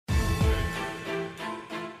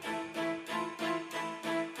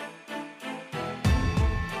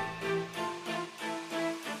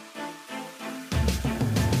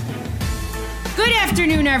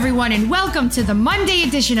afternoon, everyone, and welcome to the Monday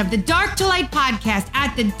edition of the Dark to Light podcast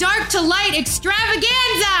at the Dark to Light Extravaganza.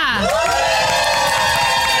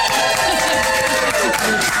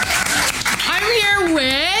 I'm here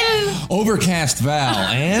with Overcast Val,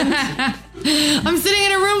 and I'm sitting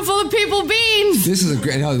in a room full of people beans. This is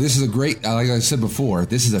a great. Like I said before,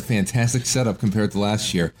 this is a fantastic setup compared to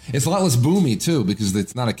last year. It's a lot less boomy too because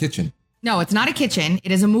it's not a kitchen. No, it's not a kitchen.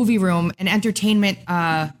 It is a movie room, an entertainment.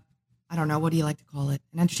 I don't know. What do you like to call it?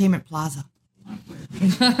 An entertainment plaza.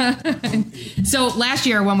 So last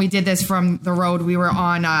year when we did this from the road, we were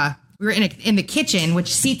in the kitchen,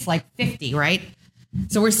 which seats like 50, right?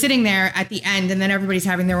 So we're sitting there at the end, and then everybody's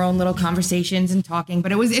having their own little conversations and talking.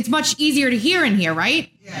 But it's much easier to hear in here,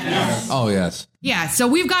 right? Yes. Oh yes. Yeah. So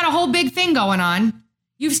we've got a whole big thing going on.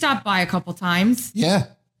 You've stopped by a couple times. Yeah.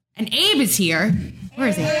 And Abe is here. Where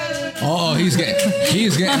is he? Oh, he's getting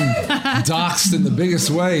doxxed in the biggest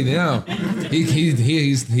way now.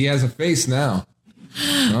 He has a face now.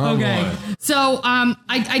 Oh, okay. Boy. So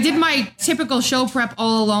I did my typical show prep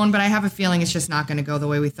all alone, but I have a feeling it's just not going to go the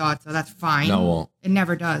way we thought. So that's fine. No, it won't. It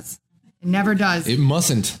never does. It never does. It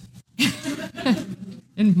mustn't.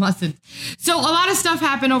 It mustn't. So a lot of stuff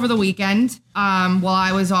happened over the weekend while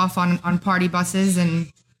I was off on party buses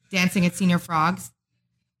and dancing at Senior Frogs.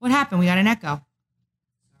 What happened? We got an echo.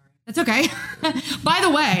 That's okay. By the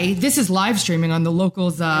way, this is live streaming on the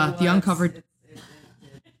Locals, the Uncovered.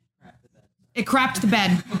 It crapped the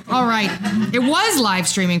bed. All right. It was live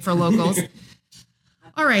streaming for Locals.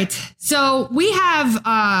 All right. So we have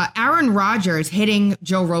Aaron Rodgers hitting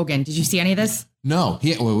Joe Rogan. Did you see any of this? No. What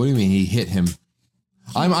do you mean he hit him?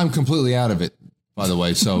 I'm completely out of it, by the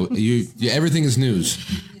way. So everything is news.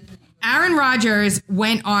 Aaron Rodgers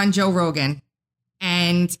went on Joe Rogan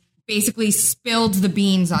and basically spilled the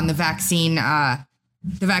beans on the vaccine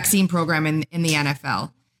program in the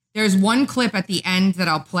NFL. There's one clip at the end that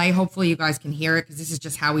I'll play. Hopefully you guys can hear it because this is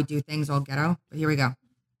just how we do things all ghetto. But here we go.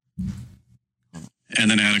 And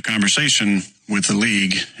then I had a conversation with the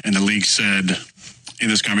league, and the league said in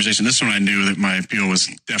this conversation, this is when I knew that my appeal was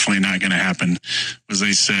definitely not going to happen, was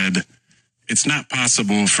they said it's not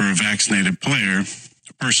possible for a vaccinated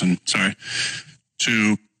person,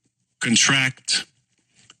 to contract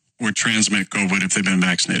or transmit COVID if they've been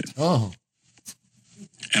vaccinated. Oh.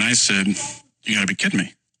 And I said, you got to be kidding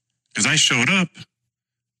me. Because I showed up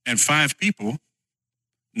and 5 people,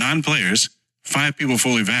 non-players, 5 people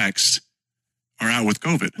fully vaxxed are out with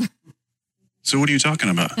COVID. So what are you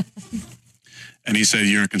talking about? And he said,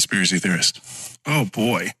 you're a conspiracy theorist. Oh,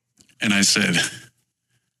 boy. And I said,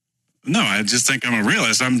 no, I just think I'm a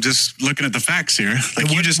realist. I'm just looking at the facts here.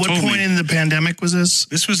 Like you just told me. What point in the pandemic was this?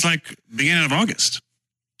 This was like beginning of August,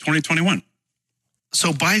 2021.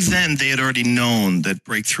 So by then, they had already known that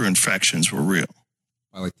breakthrough infections were real.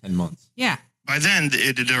 By like 10 months. Yeah. By then,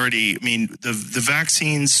 it had already, the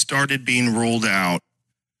vaccines started being rolled out.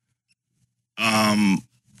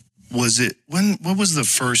 What was the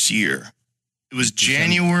first year? It was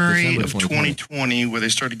January of 2020 where they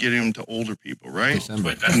started getting them to older people, right? December.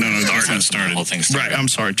 No, that's when it started. The whole thing started. Right, I'm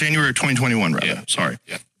sorry. January of 2021, rather. Yeah. Sorry.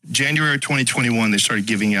 Yeah. January of 2021, they started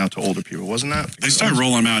giving out to older people, wasn't that? They started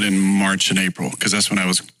rolling them out in March and April because that's when I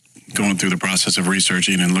was going through the process of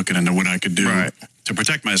researching and looking into what I could do to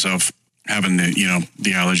protect myself, having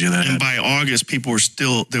the allergy that I had. And by August, people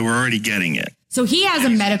they were already getting it. So he has a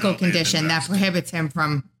medical condition that prohibits him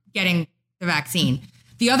from getting the vaccine.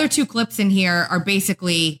 The other 2 clips in here are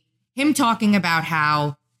basically him talking about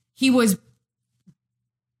how he was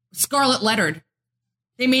scarlet lettered.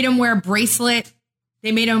 They made him wear a bracelet.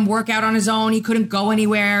 They made him work out on his own. He couldn't go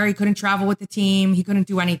anywhere. He couldn't travel with the team. He couldn't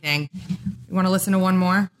do anything. You want to listen to one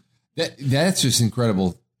more? That's just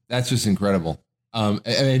incredible. That's just incredible.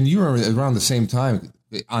 And you remember around the same time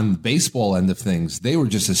on the baseball end of things, they were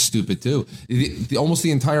just as stupid too. Almost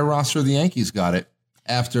the entire roster of the Yankees got it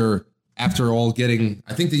after all getting.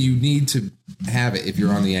 I think that you need to have it if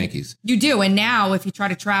you're on the Yankees. You do. And now if you try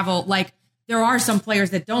to travel, like there are some players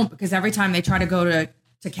that don't because every time they try to go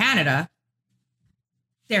to Canada,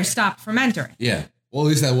 they're stopped from entering. Yeah. Well, at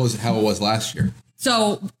least that was how it was last year.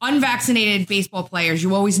 So unvaccinated baseball players,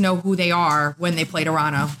 you always know who they are when they play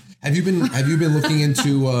Toronto. Have you been looking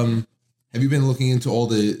into all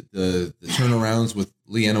the turnarounds with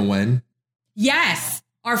Leanna Wen? Yes,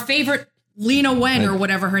 our favorite Lena Wen or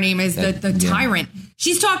whatever her name is, the tyrant.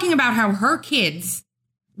 She's talking about how her kids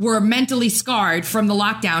were mentally scarred from the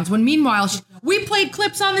lockdowns. When meanwhile, we played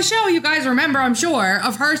clips on the show. You guys remember, I'm sure,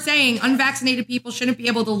 of her saying unvaccinated people shouldn't be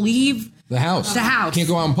able to leave the house. Can't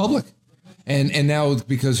go out in public. And now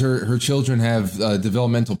because her children have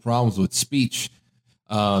developmental problems with speech,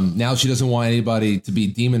 Now she doesn't want anybody to be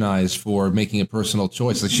demonized for making a personal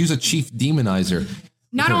choice. Like, she's a chief demonizer.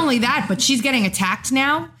 Not only that, but she's getting attacked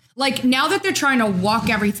now. Like, now that they're trying to walk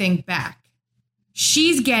everything back,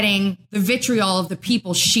 she's getting the vitriol of the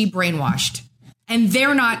people she brainwashed. And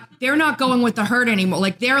they're not going with the herd anymore.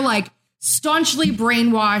 Like, they're like staunchly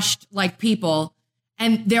brainwashed like people.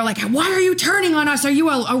 And they're like, why are you turning on us? Are you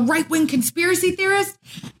a right-wing conspiracy theorist?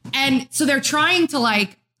 And so they're trying to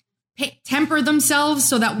like temper themselves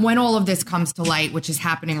so that when all of this comes to light, which is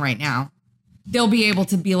happening right now, they'll be able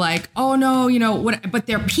to be like, oh no, you know what? But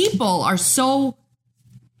their people are so,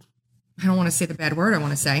 I don't want to say the bad word I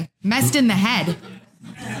want to say, messed in the head.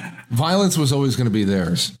 Violence was always going to be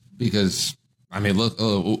theirs because, I mean, look,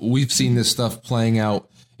 we've seen this stuff playing out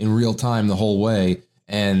in real time the whole way.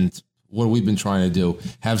 And what we've been trying to do,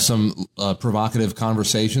 have some provocative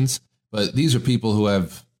conversations. But these are people who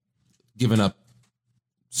have given up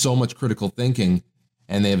so much critical thinking,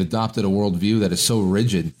 and they have adopted a worldview that is so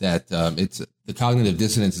rigid that it's the cognitive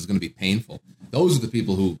dissonance is going to be painful. Those are the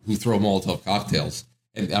people who throw Molotov cocktails.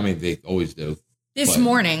 And I mean, they always do. This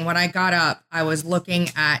morning, when I got up, I was looking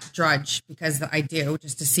at Drudge because I do,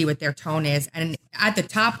 just to see what their tone is. And at the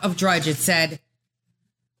top of Drudge, it said,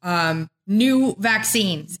 new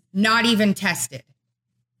vaccines, not even tested.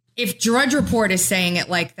 If Drudge Report is saying it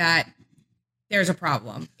like that, there's a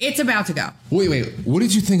problem. It's about to go. Wait. What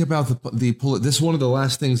did you think about the this is one of the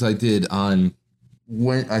last things I did on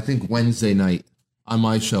Wednesday night on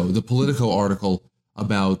my show, the Politico article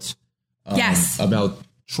about about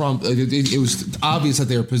Trump. It was obvious that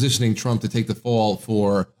they were positioning Trump to take the fall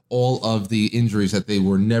for all of the injuries that they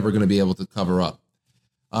were never going to be able to cover up.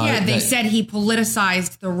 They said he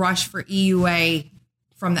politicized the rush for EUA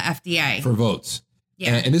from the FDA. For votes.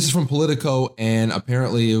 Yeah. And this is from Politico, and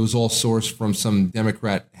apparently it was all sourced from some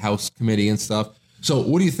Democrat House committee and stuff. So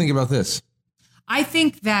what do you think about this? I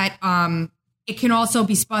think that it can also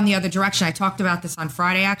be spun the other direction. I talked about this on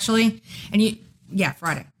Friday, actually.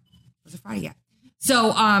 Friday. Was it Friday? Yeah.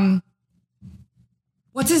 So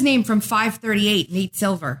what's his name from 538, Nate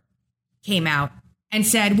Silver, came out and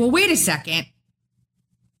said, well, wait a second.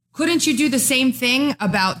 Couldn't you do the same thing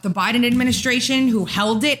about the Biden administration who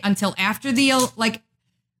held it until after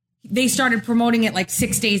they started promoting it like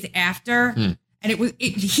 6 days after? And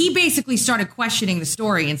he basically started questioning the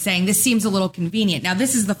story and saying, this seems a little convenient. Now,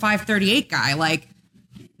 this is the 538 guy, like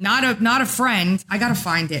not a friend. I got to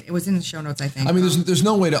find it. It was in the show notes, I think. I mean, there's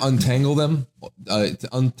no way to untangle them, to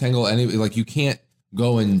untangle any, like you can't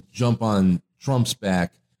go and jump on Trump's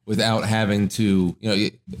back without having to,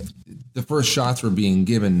 the first shots were being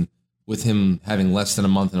given with him having less than a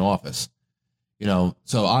month in office,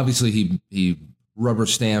 so obviously he rubber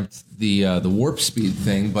stamped the warp speed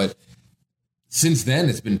thing, but since then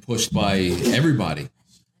it's been pushed by everybody.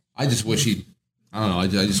 I just wish I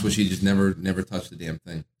just wish he just never touched the damn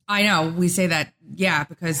thing. I know we say that,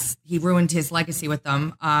 because he ruined his legacy with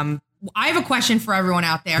them. I have a question for everyone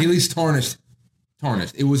out there. He at least tarnished.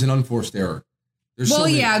 It was an unforced error.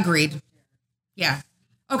 Agreed. Yeah.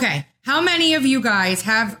 Okay. How many of you guys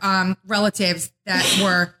have relatives that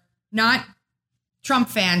were not Trump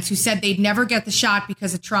fans who said they'd never get the shot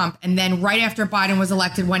because of Trump, and then right after Biden was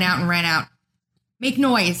elected, went out and ran out? Make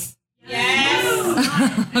noise.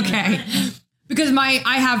 Yes. Okay. Because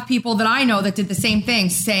I have people that I know that did the same thing,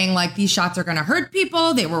 saying like these shots are going to hurt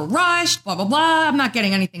people. They were rushed, blah, blah, blah. I'm not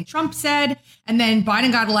getting anything Trump said. And then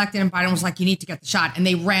Biden got elected and Biden was like, you need to get the shot. And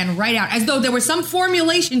they ran right out as though there was some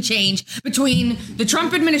formulation change between the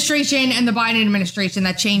Trump administration and the Biden administration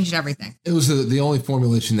that changed everything. It was the only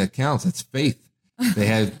formulation that counts. That's faith. They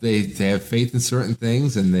have faith in certain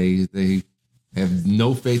things and they have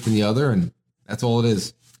no faith in the other. And that's all it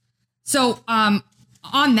is. So,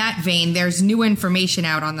 on that vein, there's new information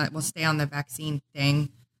out we'll stay on the vaccine thing.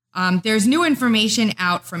 There's new information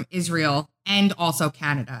out from Israel and also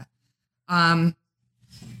Canada.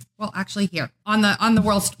 Actually here on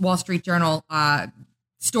the Wall Street Journal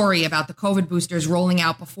story about the COVID boosters rolling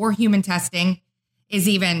out before human testing is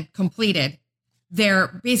even completed.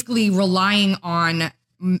 They're basically relying on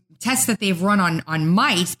tests that they've run on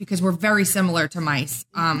mice because we're very similar to mice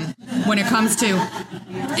when it comes to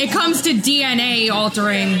DNA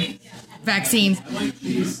altering vaccines.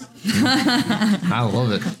 I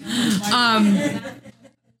love it.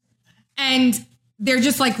 And they're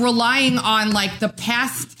just like relying on like the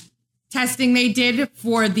past testing they did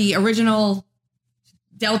for the original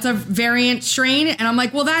Delta variant strain. And I'm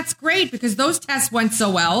like, well, that's great because those tests went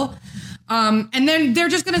so well. And then they're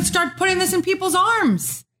just going to start putting this in people's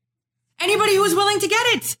arms. Anybody who's willing to get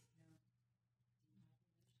it.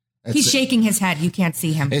 He's shaking his head. You can't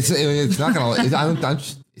see him. It's not going to.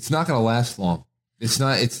 It's not going to last long. It's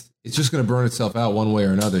not. It's just going to burn itself out one way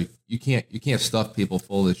or another. You can't stuff people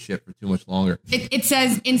full of this shit for too much longer. It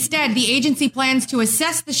says, instead, the agency plans to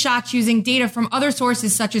assess the shots using data from other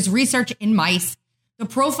sources such as research in mice, the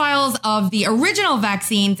profiles of the original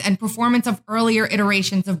vaccines, and performance of earlier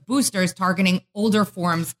iterations of boosters targeting older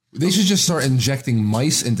forms. They should just start injecting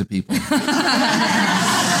mice into people.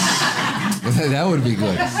 That would be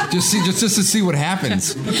good. Just to see what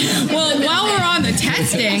happens. Well, while we're on the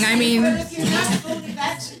testing, I mean, If you're not fully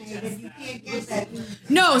vaccinated, you can't get that.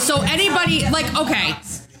 no. So anybody, like, okay,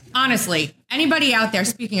 honestly, anybody out there,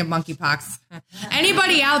 speaking of monkeypox,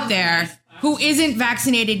 anybody out there who isn't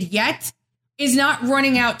vaccinated yet is not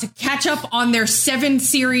running out to catch up on their 7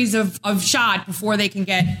 series of shot before they can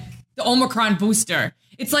get the Omicron booster.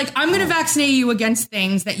 It's like, I'm going to vaccinate you against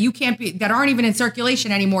things that you can't be, that aren't even in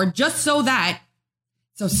circulation anymore, just so that.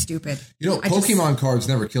 So stupid. You know, Pokemon cards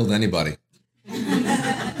never killed anybody.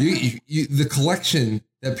 The collection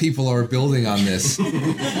that people are building on this.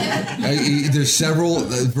 There's several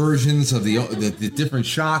versions of the different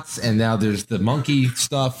shots, and now there's the monkey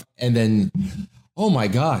stuff, and then, oh my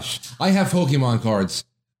gosh, I have Pokemon cards.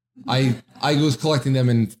 I was collecting them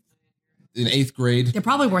in 8th grade. They're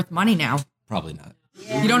probably worth money now. Probably not.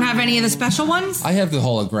 You don't have any of the special ones? I have the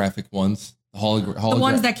holographic ones. The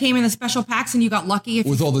ones that came in the special packs and you got lucky. If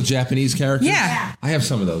with all the Japanese characters? Yeah. I have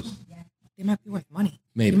some of those. They might be worth money.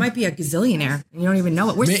 Maybe. You might be a gazillionaire and you don't even know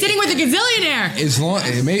it. We're sitting with a gazillionaire. As long,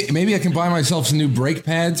 maybe I can buy myself some new brake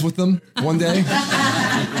pads with them one day.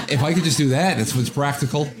 If I could just do that, that's what's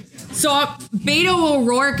practical. So Beto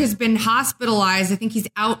O'Rourke has been hospitalized. I think he's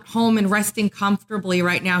out home and resting comfortably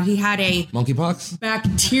right now. He had a monkeypox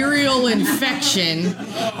bacterial infection.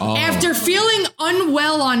 After feeling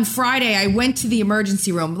unwell on Friday, I went to the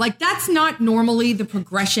emergency room. Like, that's not normally the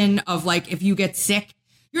progression of, like, if you get sick.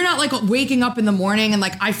 You're not like waking up in the morning and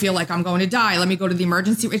like, I feel like I'm going to die. Let me go to the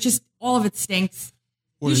emergency room. It's just, all of it stinks.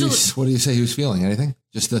 What did he say he was feeling? Anything?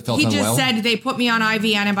 Just felt unwell? He just said they put me on IV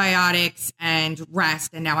antibiotics and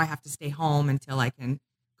rest, and now I have to stay home until I can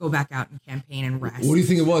go back out and campaign and rest. What do you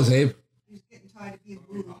think it was, Abe? He's getting tired of being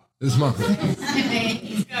booed. This month.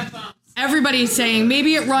 Everybody's saying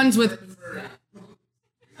maybe it runs with...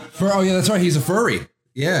 Oh, yeah, that's right. He's a furry.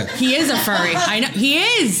 Yeah. He is a furry. I know. He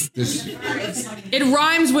is. It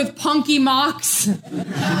rhymes with Punky Mox.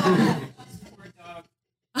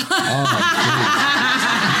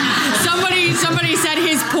 Somebody said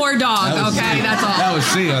his poor dog. Okay, that's all. That was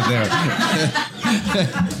C out there.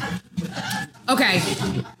 Okay.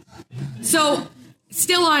 So,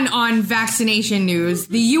 still on vaccination news,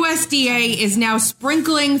 the USDA is now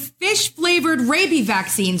sprinkling fish-flavored rabies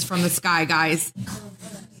vaccines from the sky, guys.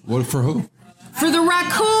 What, for who? For the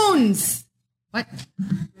raccoons. What?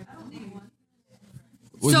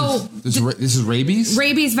 So this is rabies?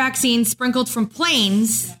 Rabies vaccine sprinkled from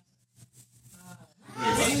planes.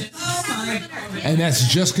 And that's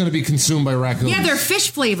just going to be consumed by raccoons. Yeah, they're fish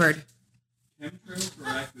flavored.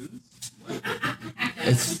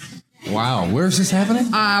 Wow. Where is this happening?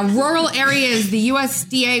 Rural areas. The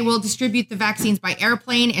USDA will distribute the vaccines by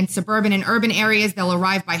airplane. In suburban and urban areas, they'll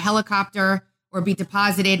arrive by helicopter or be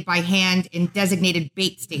deposited by hand in designated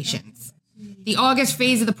bait stations. The August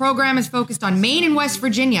phase of the program is focused on Maine and West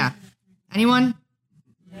Virginia. Anyone?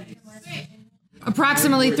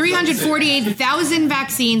 Approximately 348,000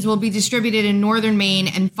 vaccines will be distributed in northern Maine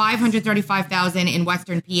and 535,000 in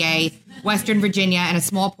western PA, Western Virginia, and a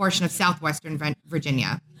small portion of southwestern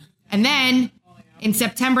Virginia. And then in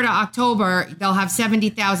September to October, they'll have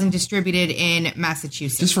 70,000 distributed in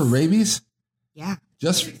Massachusetts. Just for rabies? Yeah.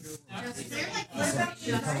 Just...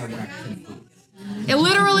 It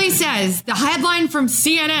literally says, the headline from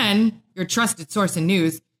CNN, your trusted source in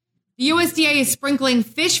news, the USDA is sprinkling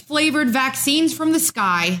fish-flavored vaccines from the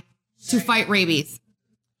sky to fight rabies.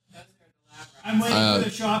 I'm waiting for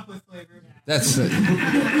the chocolate flavor. That's it.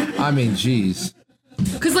 I mean, geez.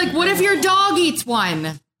 Because, like, what if your dog eats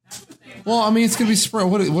one? Well, I mean, it's going to be spread.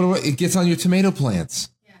 What it gets on your tomato plants.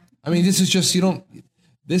 I mean, this is just,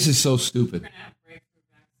 this is so stupid.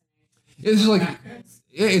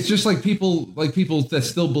 It's just like people that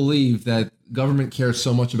still believe that government cares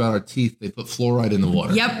so much about our teeth, they put fluoride in the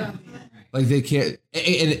water. Yep. Like they can't,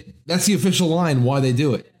 and that's the official line why they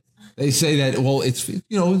do it. They say that, well, it's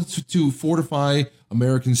to fortify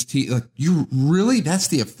Americans' teeth. Like, you really? That's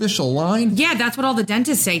the official line? Yeah, that's what all the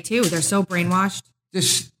dentists say too. They're so brainwashed.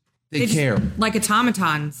 They care. Like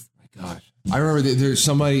automatons. My gosh. I remember there's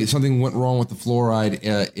something went wrong with the fluoride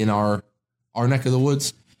in our neck of the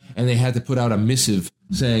woods, and they had to put out a missive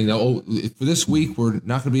saying that, for this week, we're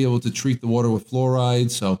not going to be able to treat the water with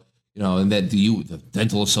fluoride, so and then the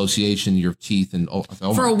dental association, your teeth, and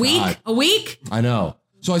For my a week? God. A week? I know.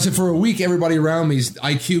 So I said, for a week, everybody around me's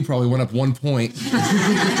IQ probably went up 1 point.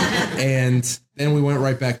 And then we went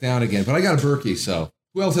right back down again. But I got a Berkey, so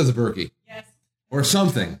who else has a Berkey? Yes. Or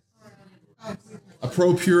something. A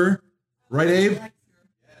Pro Pure. Right, Abe?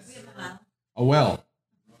 A well.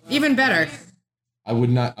 Even better. I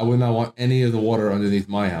would not want any of the water underneath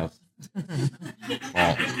my house.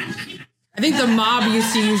 Oh. I think the mob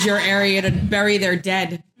used to use your area to bury their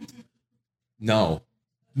dead. No,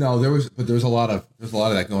 there was a lot of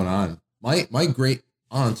that going on. My great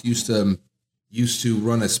aunt used to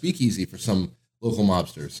run a speakeasy for some local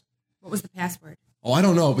mobsters. What was the password? Oh, I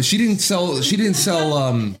don't know, but she didn't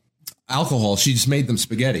sell alcohol. She just made them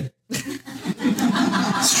spaghetti.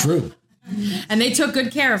 It's true. And they took good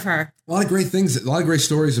care of her. A lot of great things, a lot of great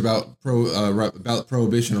stories about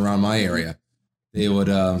prohibition around my area. They would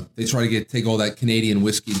they try to take all that Canadian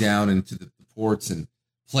whiskey down into the ports and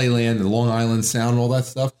Playland and Long Island Sound and all that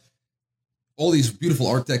stuff. All these beautiful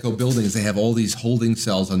Art Deco buildings, they have all these holding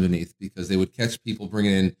cells underneath because they would catch people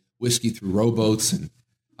bringing in whiskey through rowboats. And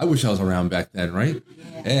I wish I was around back then, right?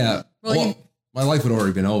 Yeah. Well, my life would have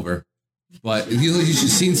already been over, but you should have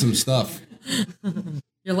seen some stuff.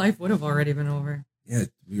 Your life would have already been over. Yeah,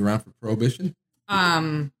 were you around for Prohibition?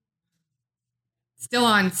 Still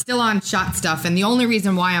on shot stuff, and the only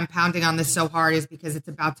reason why I'm pounding on this so hard is because it's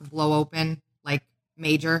about to blow open, like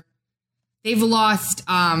major. They've lost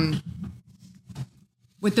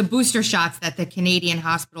with the booster shots that the Canadian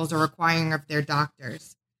hospitals are requiring of their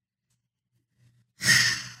doctors.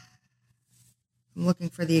 I'm looking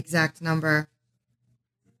for the exact number.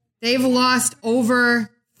 They've lost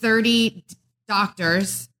over 30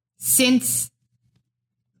 doctors since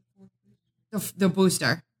the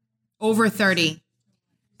booster. Over 30.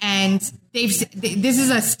 And this is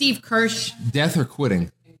a Steve Kirsch. Death or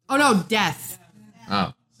quitting? Oh, no, death.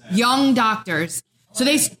 Oh. Young doctors. So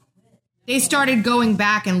they started going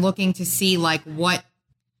back and looking to see like what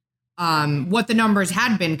the numbers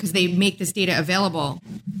had been because they make this data available.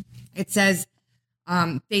 It says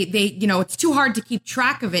they it's too hard to keep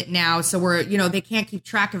track of it now, so they can't keep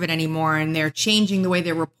track of it anymore, and they're changing the way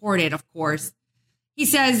they report it. Of course, he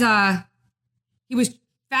says he was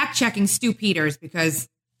fact checking Stu Peters because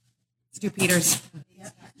Stu Peters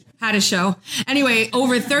had a show. Anyway,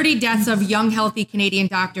 over 30 deaths of young, healthy Canadian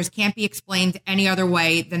doctors can't be explained any other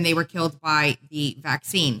way than they were killed by the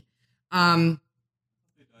vaccine. That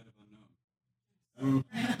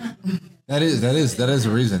is a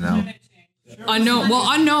reason now.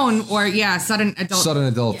 Unknown or sudden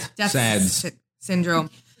adult death SADS syndrome.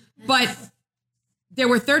 But there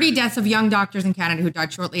were 30 deaths of young doctors in Canada who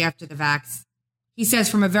died shortly after the vax. He says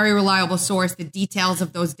from a very reliable source, the details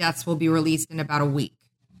of those deaths will be released in about a week.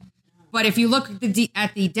 But if you look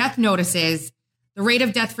at the death notices, the rate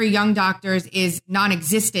of death for young doctors is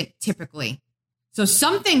non-existent typically. So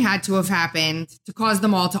something had to have happened to cause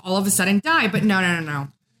them all to all of a sudden die. But no.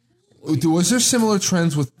 Was there similar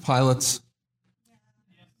trends with pilots?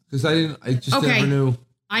 Because I just never knew.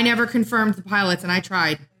 I never confirmed the pilots, and I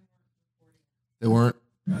tried. They weren't?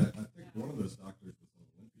 I think one of those doctors was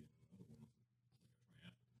Olympian.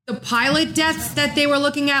 The pilot deaths that they were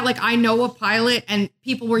looking at, like I know a pilot, and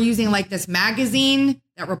people were using like this magazine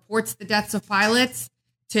that reports the deaths of pilots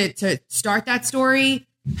to start that story.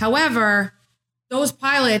 However, those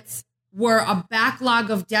pilots were a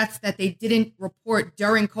backlog of deaths that they didn't report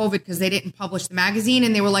during COVID because they didn't publish the magazine,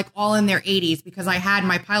 and they were like all in their 80s because I had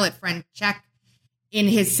my pilot friend check in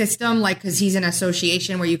his system, like because he's an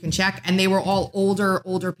association where you can check, and they were all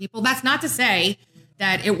older people. That's not to say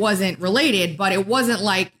that it wasn't related, but it wasn't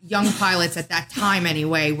like young pilots at that time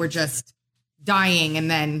anyway were just dying.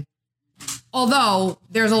 And then, although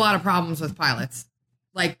there's a lot of problems with pilots,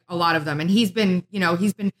 like a lot of them. And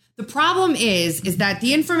the problem is that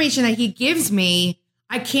the information that he gives me,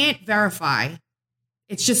 I can't verify.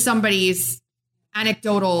 It's just somebody's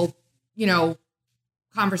anecdotal,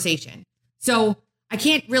 conversation. So I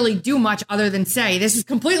can't really do much other than say this is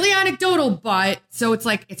completely anecdotal, but so it's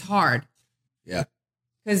like, it's hard. Yeah.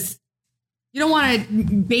 Because you don't want to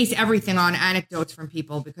base everything on anecdotes from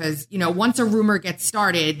people because, once a rumor gets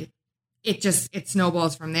started, it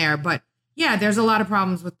snowballs from there. But yeah, there's a lot of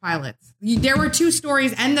problems with pilots. There were 2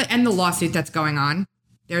 stories and the lawsuit that's going on.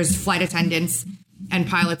 There's flight attendants and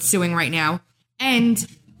pilots suing right now, and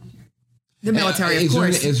the military, of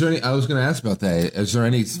course. Is there any? I was going to ask about that. Is there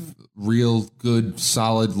any real good,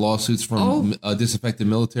 solid lawsuits from disaffected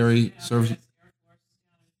military service?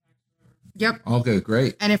 Yep. Okay,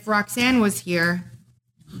 great. And if Roxanne was here,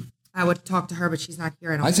 I would talk to her, but she's not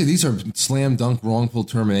here. I'd say these are slam dunk wrongful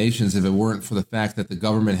terminations if it weren't for the fact that the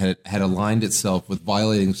government had aligned itself with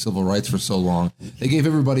violating civil rights for so long. They gave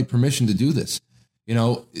everybody permission to do this. You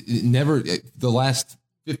know, the last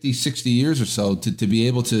 50, 60 years or so to be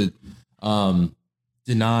able to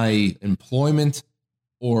deny employment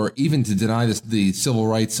or even to deny the civil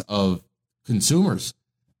rights of consumers.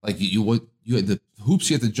 Like you had the hoops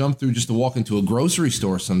you had to jump through just to walk into a grocery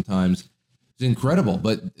store sometimes. It's incredible,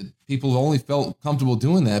 but people only felt comfortable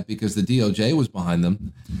doing that because the DOJ was behind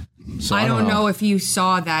them. So I don't know if you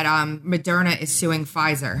saw that Moderna is suing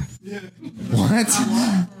Pfizer. What?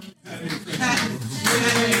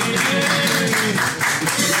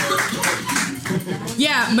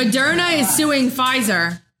 Yeah, Moderna is suing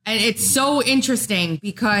Pfizer, and it's so interesting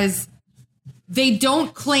because they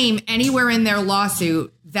don't claim anywhere in their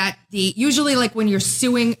lawsuit that usually like when you're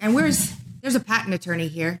suing, and there's a patent attorney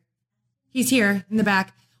here. He's here in the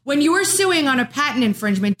back. When you are suing on a patent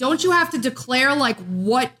infringement, don't you have to declare like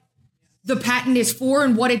what the patent is for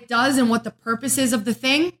and what it does and what the purpose is of the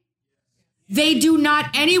thing? They do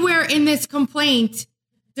not anywhere in this complaint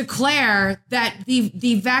declare that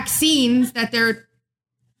the vaccines that they're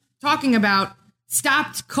talking about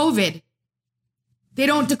stopped COVID. They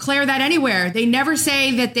don't declare that anywhere. They never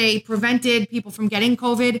say that they prevented people from getting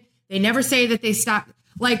COVID. They never say that they stopped.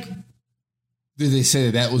 Like, did they say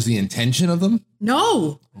that was the intention of them?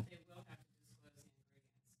 No.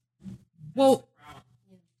 Well,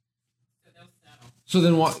 so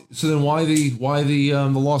then why the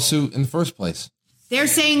lawsuit in the first place? They're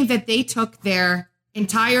saying that they took their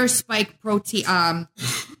entire spike protein,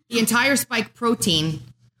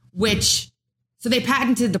 so they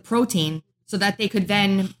patented the protein so that they could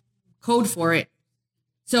then code for it.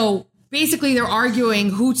 So basically, they're arguing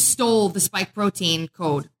who stole the spike protein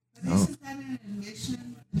code. But isn't that an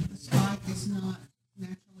admission that the spike is not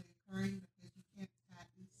naturally occurring because you can't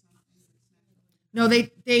patent something that's naturally? No,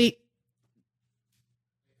 they.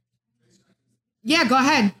 Yeah, go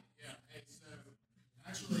ahead. Yeah, and so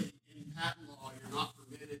actually in patent law, you're not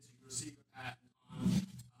permitted to receive a patent on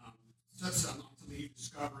something you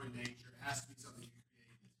discover in nature. It has to be something you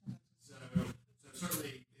created. So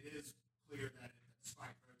certainly it is clear that the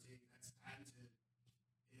spike protein that's patented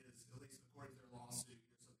is, at least according to their lawsuit,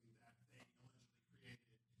 is something that they allegedly created.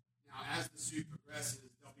 Now, as the suit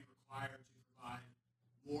progresses, they'll be required to provide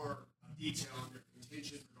more detail on their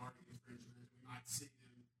contentions regarding infringement. We might see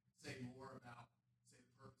them say more about, say,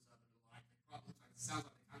 the purpose of it and the like. It sounds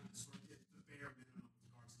like they kind of just sort of get the bare minimum with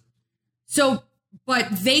regards to it. So, but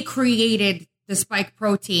they created the spike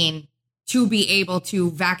protein to be able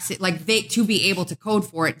to to be able to code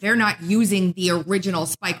for it. They're not using the original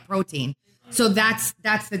spike protein. So that's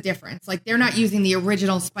the difference. Like, they're not using the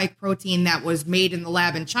original spike protein that was made in the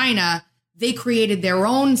lab in China. They created their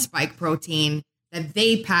own spike protein that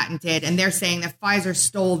they patented, and they're saying that Pfizer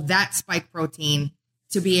stole that spike protein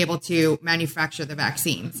to be able to manufacture the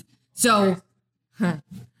vaccines. So,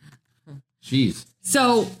 Jeez.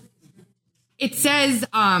 So it says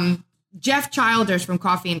Jeff Childers from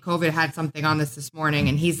Coffee and COVID had something on this morning,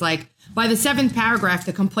 and he's like, by the 7th paragraph,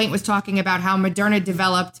 the complaint was talking about how Moderna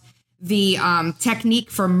developed the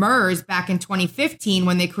technique for MERS back in 2015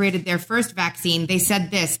 when they created their first vaccine. They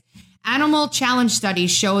said this: animal challenge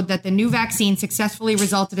studies showed that the new vaccine successfully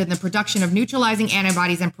resulted in the production of neutralizing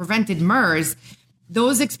antibodies and prevented MERS.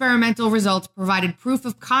 Those experimental results provided proof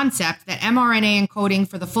of concept that mRNA encoding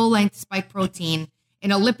for the full-length spike protein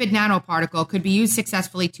in a lipid nanoparticle could be used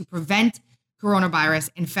successfully to prevent coronavirus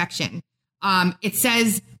infection. It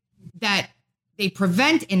says that they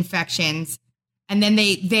prevent infections, and then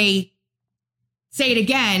they say it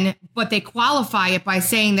again, but they qualify it by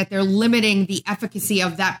saying that they're limiting the efficacy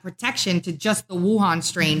of that protection to just the Wuhan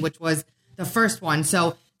strain, which was the first one.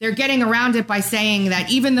 So they're getting around it by saying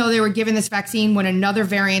that even though they were given this vaccine when another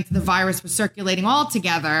variant of the virus was circulating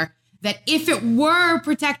altogether, that if it were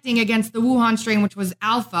protecting against the Wuhan strain, which was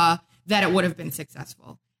Alpha, that it would have been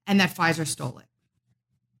successful, and that Pfizer stole it.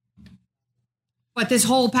 But this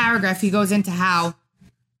whole paragraph, he goes into how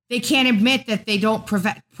they can't admit that they don't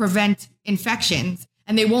prevent infections,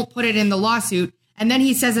 and they won't put it in the lawsuit. And then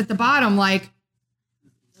he says at the bottom, like,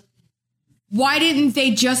 why didn't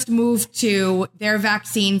they just move to their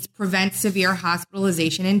vaccines prevent severe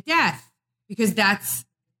hospitalization and death? Because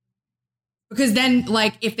then,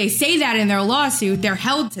 like, if they say that in their lawsuit, they're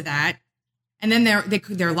held to that, and then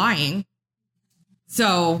they're lying.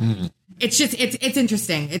 So it's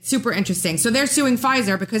interesting. It's super interesting. So they're suing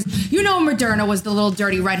Pfizer because Moderna was the little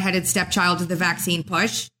dirty redheaded stepchild of the vaccine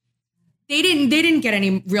push. They didn't get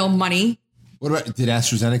any real money. What about, did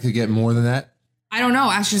AstraZeneca get more than that? I don't know.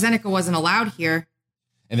 AstraZeneca wasn't allowed here.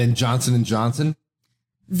 And then Johnson & Johnson?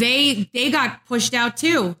 They got pushed out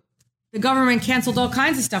too. The government canceled all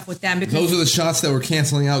kinds of stuff with them because Those are the shots that were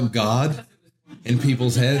canceling out God in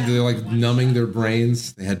people's head. They're like numbing their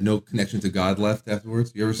brains. They had no connection to God left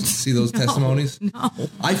afterwards. You ever see those testimonies? No.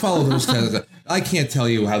 I follow those testimonies. I can't tell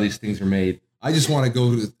you how these things are made. I just want to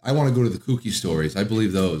go to the kooky stories. I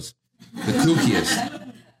believe those. The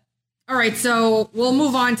kookiest. All right, so we'll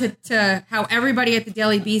move on to how everybody at the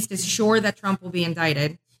Daily Beast is sure that Trump will be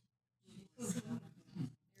indicted.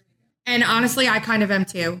 And honestly, I kind of am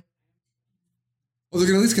too. Well,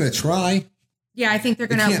 they're at least going to try. Yeah, I think they're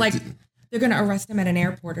going to arrest him at an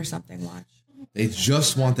airport or something. Watch. They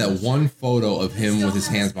just want that one photo of him with his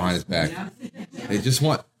hands behind his back. They just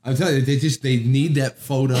want, I'm telling you, they need that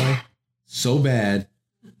photo so bad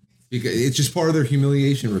because it's just part of their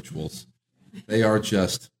humiliation rituals. They are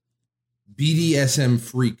just BDSM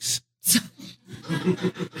freaks.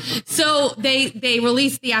 So they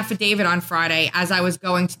released the affidavit on Friday as I was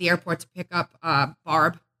going to the airport to pick up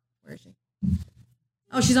Barb. Where is she?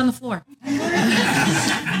 Oh, she's on the floor. I'm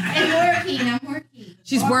working.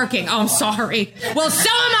 She's working. Oh, I'm sorry. Well, so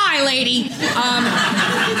am I, lady.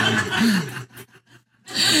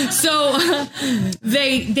 So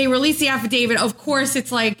they released the affidavit. Of course,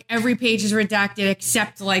 it's like every page is redacted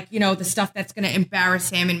except the stuff that's going to embarrass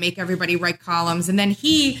him and make everybody write columns. And then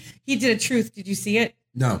he did a truth. Did you see it?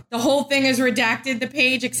 No. The whole thing is redacted, the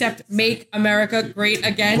page, except "Make America Great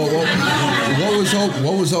Again." What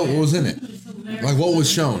was in it? Like, what was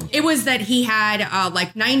shown? It was that he had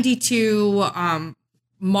 92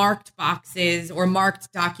 marked boxes or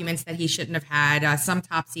marked documents that he shouldn't have had. Some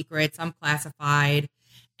top secret, some classified,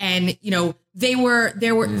 and they were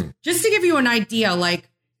just to give you an idea. Like,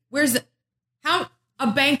 how a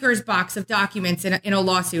banker's box of documents in a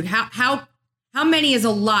lawsuit? How many is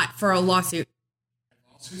a lot for a lawsuit?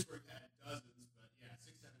 Lawsuits were had dozens, but yeah,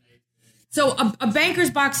 6, 7, 8. So a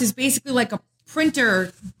banker's box is basically like a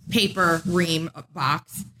printer paper ream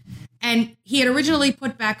box. And he had originally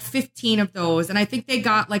put back 15 of those. And I think they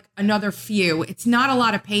got another few. It's not a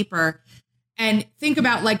lot of paper. And think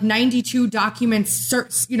about 92 documents,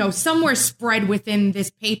 somewhere spread within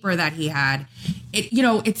this paper that he had.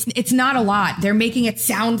 It's not a lot. They're making it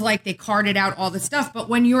sound like they carted out all the stuff. But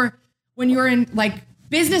when you're in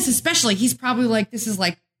business, especially, he's probably this is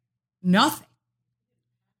nothing.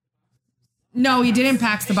 No, he didn't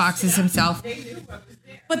pack the boxes himself.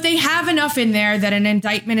 But they have enough in there that an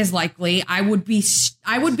indictment is likely. I would be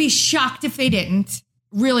shocked if they didn't.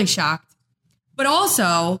 Really shocked. But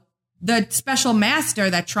also, the special master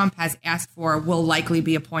that Trump has asked for will likely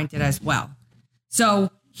be appointed as well.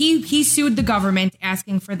 So he sued the government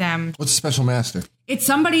asking for them. What's a special master? It's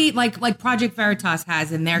somebody like Project Veritas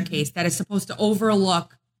has in their case that is supposed to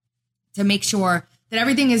overlook to make sure that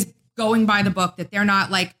everything is going by the book, that they're not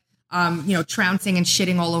trouncing and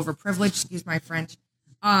shitting all over privilege. Excuse my French.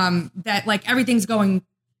 That everything's going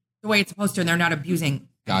the way it's supposed to and they're not abusing.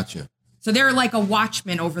 Gotcha. So they're like a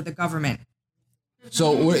watchman over the government.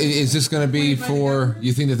 So is this going to be for,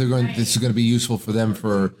 you think that this is going to be useful for them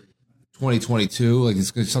for 2022? Like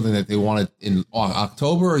it's something that they wanted in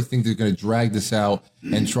October, or you think they're going to drag this out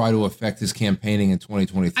and try to affect his campaigning in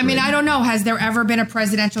 2023? I mean, I don't know. Has there ever been a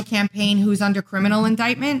presidential campaign who's under criminal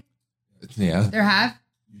indictment? Yeah. There have?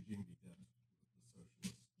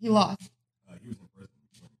 He lost.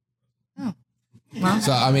 Oh. Well.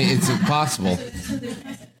 So, I mean, it's impossible.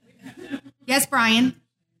 Yes, Brian?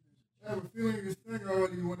 I have a feeling this thing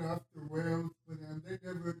already went off the rails for them. They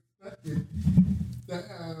never expected that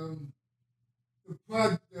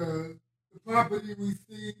the property we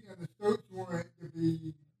see and the search warrant to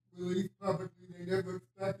be released publicly. They never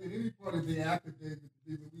expected any part of the affidavit to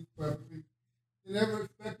be released publicly. They never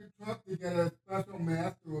expected Trump to get a special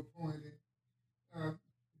master appointed.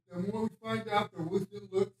 The more we find out, the worse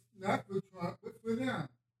it looks, not for Trump, but for them.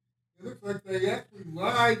 It looks like they actually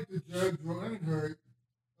lied to Judge Reinhardt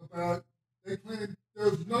about, they claimed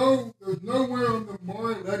there's nowhere on the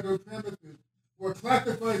Mar-a-Lago premises where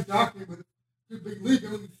classified documents could be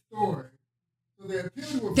legally stored. So they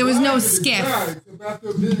appealed to there was no the skiff judge about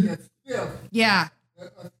there being a skiff. Yeah.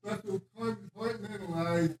 A special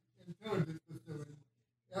compartmentalized intelligence facility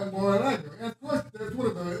at Mar-a-Lago. And of course, there's one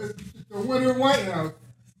of the Winter White House.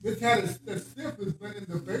 This had a skiff has been in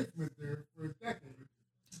the basement there for a decade.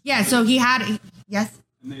 Yeah, so he had, yes?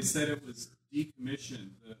 And they said it was decommissioned.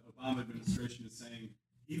 The Obama administration is saying,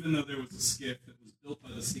 even though there was a skiff that was built by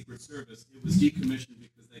the Secret Service, it was decommissioned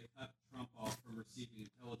because they cut Trump off from receiving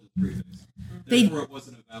intelligence briefings. Therefore, it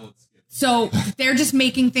wasn't a valid skiff. So they're just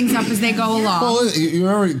making things up as they go along. Well, you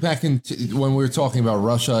remember back when we were talking about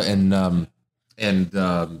Russia and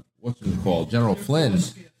what's it called, General Flynn.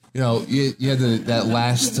 You know, you had that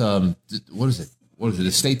last what is it?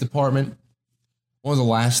 The State Department. One of the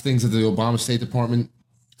last things that the Obama State Department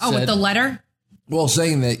said, with the letter? Well,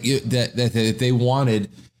 saying that that they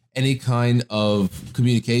wanted any kind of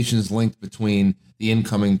communications linked between the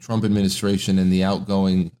incoming Trump administration and the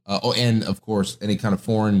outgoing, and of course any kind of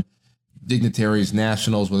foreign dignitaries,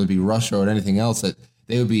 nationals, whether it be Russia or anything else, that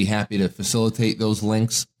they would be happy to facilitate those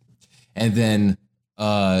links. And then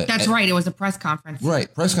that's right. It was a press conference.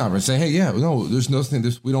 Right, press conference. Say, hey, yeah, no, there's nothing.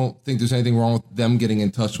 We don't think there's anything wrong with them getting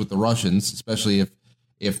in touch with the Russians, especially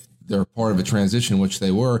if they're part of a transition, which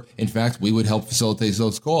they were. In fact, we would help facilitate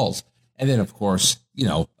those calls. And then, of course, you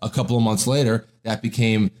know, a couple of months later, that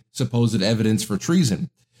became supposed evidence for treason.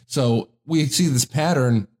 So we see this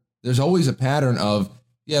pattern. There's always a pattern of,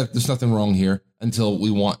 yeah, there's nothing wrong here until we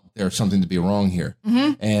want there's something to be wrong here.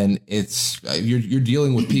 Mm-hmm. And it's you're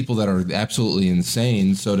dealing with people that are absolutely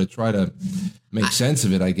insane. So to try to make sense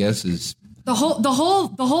of it, I guess, is the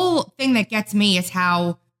whole thing that gets me is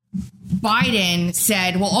how Biden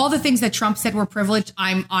said, well, all the things that Trump said were privileged,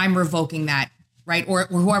 I'm revoking that, right? Or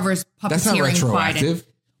whoever's puppeteering that's not retroactive. Biden.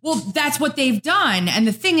 Well, that's what they've done. And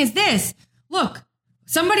the thing is this, look,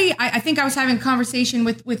 somebody, I think I was having a conversation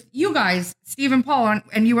with you guys, Steve and Paul,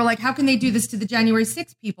 and you were like, how can they do this to the January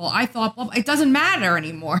 6th people? I thought, well, it doesn't matter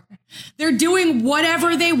anymore. They're doing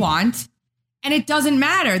whatever they want, and it doesn't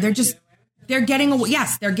matter. They're getting away.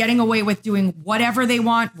 Yes, they're getting away with doing whatever they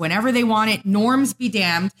want, whenever they want it. Norms be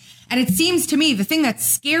damned. And it seems to me, the thing that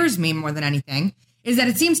scares me more than anything is that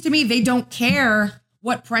it seems to me they don't care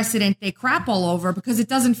what precedent they crap all over, because it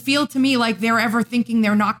doesn't feel to me like they're ever thinking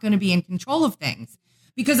they're not going to be in control of things.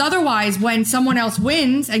 Because otherwise, when someone else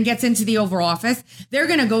wins and gets into the Oval Office, they're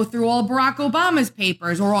going to go through all Barack Obama's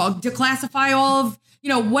papers or declassify all of, you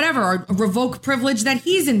know, whatever, or revoke privilege that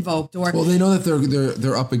he's invoked. Or well, they know that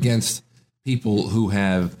they're up against people who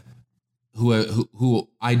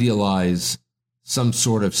idealize some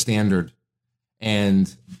sort of standard,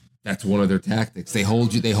 and that's one of their tactics. They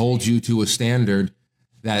hold you to a standard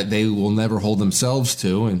that they will never hold themselves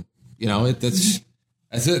to, and you know that's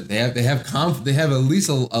it. They have at least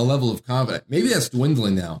a level of confidence. Maybe that's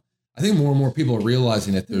dwindling now. I think more and more people are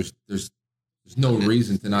realizing that there's no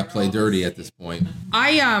reason to not play dirty at this point.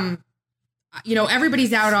 You know,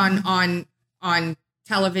 everybody's out on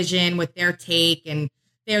television with their take, and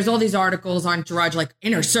there's all these articles on Drudge, like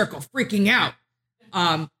Inner Circle freaking out.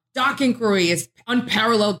 Doc inquiry is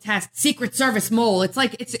unparalleled test. Secret Service mole. It's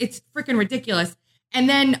like it's freaking ridiculous. And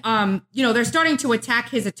then you know, they're starting to attack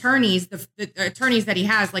his attorneys, the attorneys that he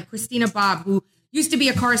has, like Christina Bobb, who used to be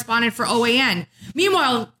a correspondent for OAN.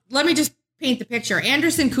 Meanwhile, let me just paint the picture.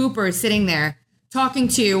 Anderson Cooper is sitting there talking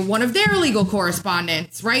to one of their legal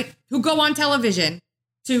correspondents, right, who go on television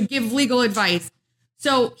to give legal advice.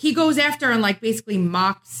 So he goes after and like basically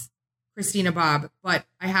mocks Christina Bobb. But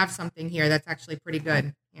I have something here that's actually pretty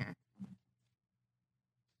good. Here.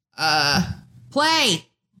 Play.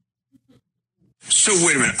 So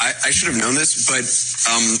wait a minute. I should have known this, but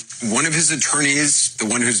one of his attorneys, the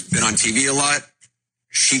one who's been on TV a lot,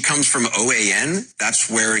 she comes from OAN. That's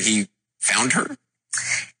where he found her.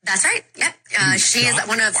 That's right. Yep. She is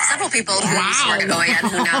one of several people who work at OAN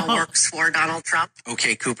who now works for Donald Trump.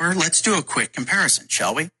 Okay, Cooper, let's do a quick comparison,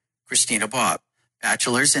 shall we? Christina Bobb,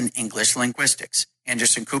 bachelor's in English linguistics.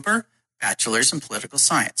 Anderson Cooper, bachelor's in political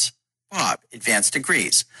science. Bobb, advanced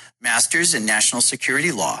degrees, master's in national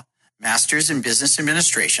security law, master's in business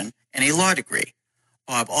administration, and a law degree.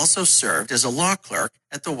 Bobb also served as a law clerk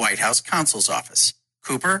at the White House counsel's office.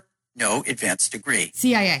 Cooper, no advanced degree.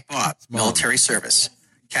 CIA. Bobb, military service.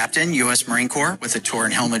 Captain, U.S. Marine Corps with a tour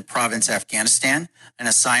in Helmand Province, Afghanistan, and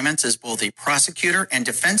assignments as both a prosecutor and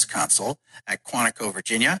defense counsel at Quantico,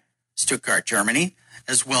 Virginia, Stuttgart, Germany,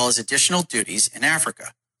 as well as additional duties in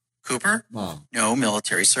Africa. Cooper, no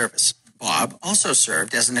military service. Bobb also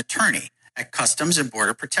served as an attorney at Customs and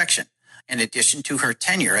Border Protection, in addition to her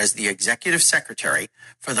tenure as the executive secretary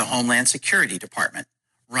for the Homeland Security Department,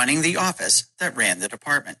 running the office that ran the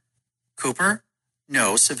department. Cooper,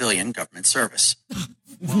 no civilian government service.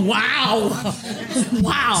 Wow.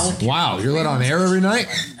 Wow. Wow, you're let on air every night?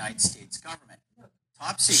 United States government.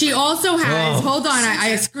 She also has, hold on,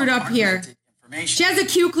 I screwed up here. She has a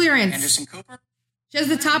Q clearance. Anderson Cooper? She has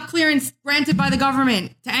the top clearance granted by the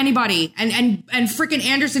government to anybody. And freaking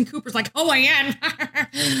Anderson Cooper's like, oh, I am.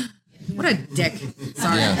 What a dick.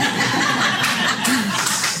 Sorry. Yeah.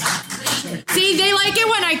 See, they like it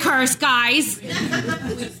when I curse, guys.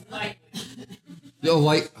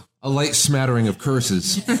 A light smattering of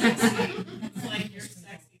curses.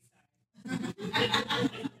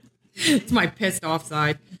 It's my pissed off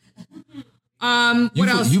side. What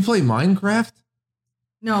else? You play Minecraft?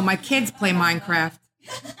 No, my kids play Minecraft.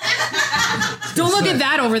 Don't look at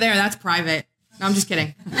that over there. That's private. No, I'm just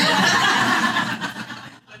kidding.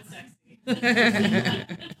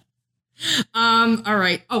 All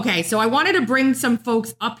right. Okay. So I wanted to bring some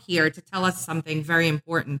folks up here to tell us something very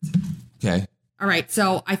important. Okay. All right.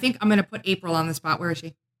 So I think I'm going to put April on the spot. Where is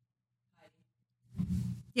she?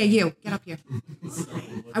 Yeah, you. Get up here.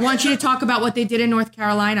 I want you to talk about what they did in North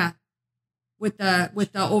Carolina with the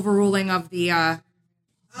overruling of the.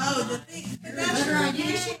 The thing. But that's right.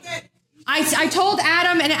 You should get. I told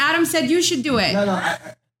Adam, and Adam said you should do it. No, I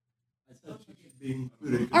said she should be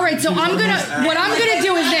included. All right, so what I'm gonna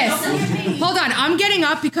do is this. Hold on, I'm getting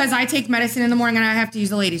up because I take medicine in the morning and I have to use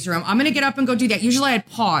the ladies' room. I'm gonna get up and go do that. Usually I'd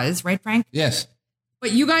pause, right, Frank? Yes.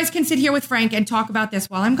 But you guys can sit here with Frank and talk about this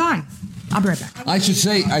while I'm gone. I'll be right back. I should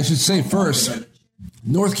say first,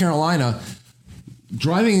 North Carolina.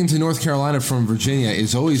 Driving into North Carolina from Virginia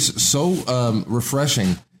is always so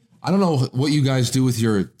refreshing. I don't know what you guys do with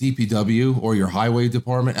your DPW or your highway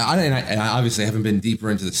department. I obviously haven't been deeper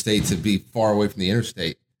into the state to be far away from the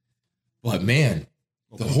interstate. But man,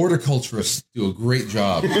 the horticulturists do a great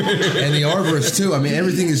job, and the arborists too. I mean,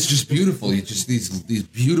 everything is just beautiful. You just these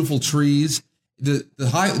beautiful trees.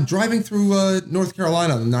 Driving through North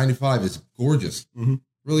Carolina on the 95 is gorgeous. Mm-hmm.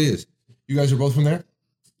 Really is. You guys are both from there?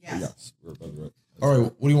 Yes, we're both right. All right,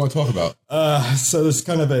 what do you want to talk about? So there's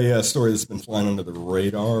kind of a story that's been flying under the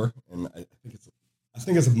radar, and I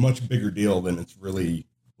think it's a much bigger deal than it's really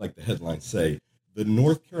like the headlines say. The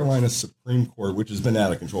North Carolina Supreme Court, which has been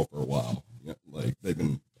out of control for a while, like they've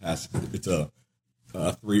been passed. It's a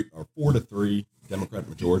 4-3 Democrat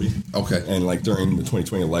majority. Okay, and like during the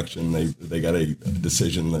 2020 election, they got a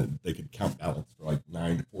decision that they could count ballots for like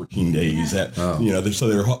 9 to 14 days. So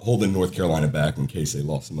they're holding North Carolina back in case they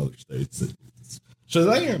lost some other states.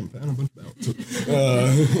 Shazam! Found a bunch of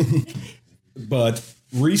ballots. But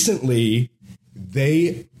recently,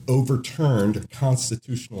 they overturned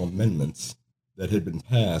constitutional amendments that had been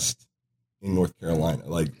passed in North Carolina.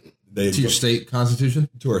 To your state constitution?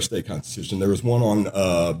 To our state constitution. There was one on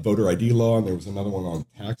voter ID law, and there was another one on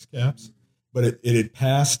tax caps. But it had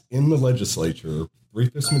passed in the legislature,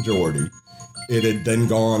 3/5 majority. It had then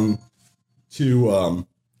gone to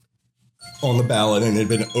on the ballot, and it had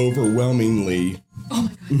been overwhelmingly. Oh my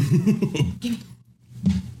God! Give me.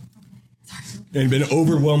 It had been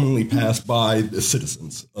overwhelmingly passed by the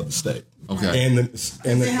citizens of the state. Okay.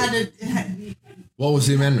 What was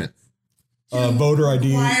the amendment? Voter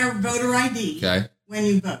ID. Require voter ID. Okay. When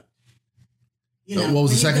you vote. What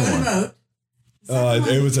was the second one?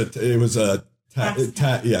 It was a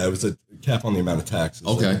cap on the amount of taxes.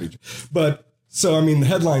 Okay. But so I mean, the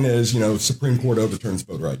headline is Supreme Court overturns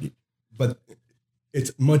voter ID, but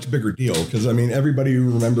it's a much bigger deal because I mean everybody who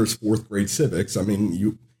remembers 4th grade civics. I mean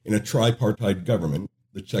you in a tripartite government,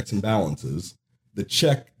 the checks and balances, the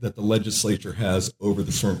check that the legislature has over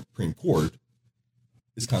the Supreme Court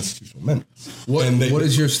is constitutional amendments. What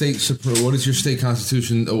is your state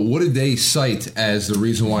constitution? What did they cite as the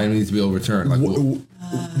reason why it needs to be overturned?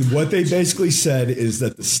 What they basically said is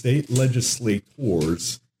that the state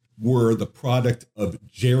legislators were the product of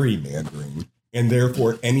gerrymandering, and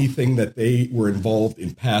therefore anything that they were involved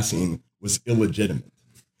in passing was illegitimate.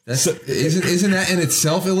 Isn't that in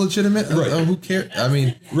itself illegitimate? Right. Who cares? I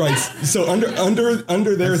mean, right. So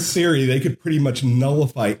under their theory, they could pretty much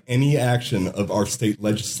nullify any action of our state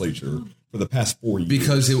legislature for the past 4 years.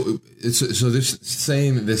 Because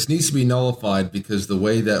this needs to be nullified because the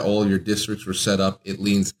way that all your districts were set up, it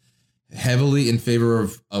leans heavily in favor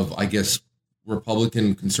of I guess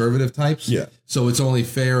Republican conservative types. Yeah. So it's only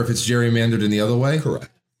fair if it's gerrymandered in the other way. Correct.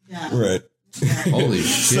 Yeah. Right. Holy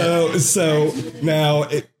shit. So now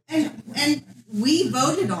and we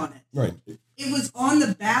voted on it. Right. It was on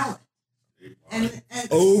the ballot. And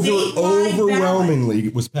overwhelmingly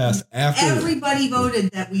ballot, was passed after everybody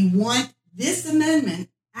voted that we want this amendment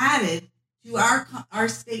added to our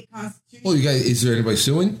state constitution. Well, you guys, is there anybody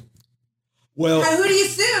suing? Well, who do you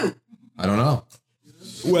sue? I don't know.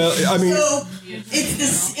 Well, I mean, so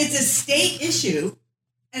it's a state issue,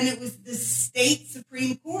 and it was the state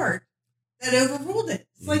Supreme Court that overruled it.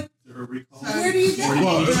 It's like, where do you get it?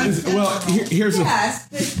 Well, here's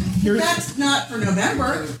that's not for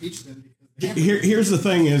November. Here's the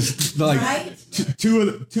thing: is like right? two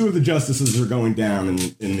of the justices are going down in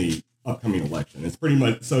the upcoming election. It's pretty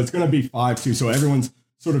much so. It's going to be 5-2. So everyone's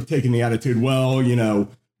sort of taking the attitude, well,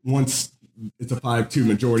 once it's a 5-2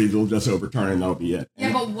 majority, they'll just overturn it and that'll be it.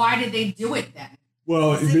 Yeah, but why did they do it then?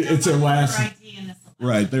 Well, it's their last.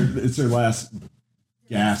 Right, it's their last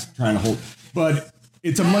gasp trying to hold. But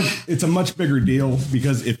it's a much bigger deal,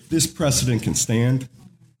 because if this precedent can stand,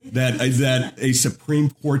 that a Supreme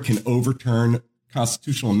Court can overturn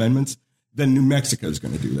constitutional amendments, then New Mexico is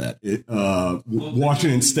going to do that.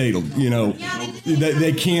 Washington State,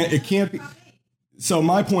 they can't. It can't be. So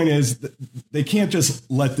my point is that they can't just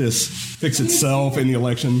let this fix itself in the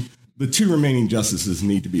election. The 2 remaining justices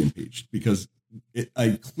need to be impeached, because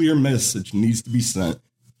a clear message needs to be sent.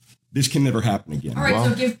 This can never happen again. All right,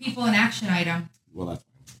 so give people an action item. Well, that's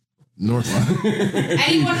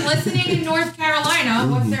Anyone listening in North Carolina,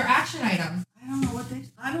 what's their action item? I don't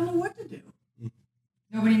know what to do.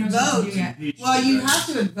 Nobody knows what to do yet. Well, you have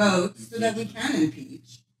to vote so that we can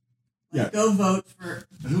impeach. Go vote for.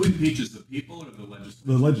 Who impeaches, the people or the legislature?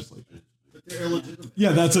 The legislature. But they're illegitimate.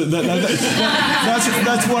 Yeah, that's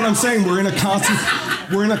what I'm saying. We're in a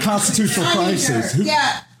constitutional crisis.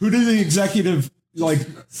 Who do the executive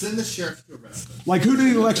send the sheriff to arrest them? Who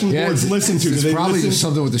do the election boards listen to? It's probably just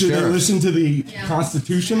something with the sheriff. Do they listen to the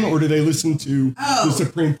Constitution, or do they listen to the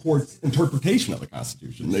Supreme Court's interpretation of the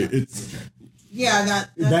Constitution?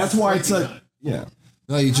 That's why it's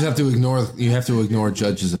No, you just have to ignore. You have to ignore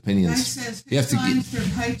judges' opinions. Says You have to signs their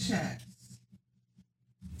paychecks.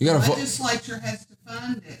 You got to The vote. legislature has to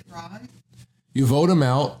fund it, right? You vote them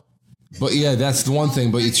out. But yeah, that's the one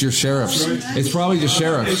thing. But it's your sheriffs. It's probably the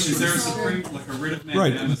sheriffs. Is there a Supreme, like a writ of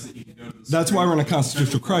mandamus that you can go to the That's why we're in a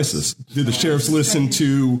constitutional crisis. Do the sheriffs listen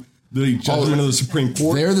to the judgment of the Supreme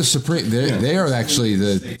Court? They're the Supreme. They are actually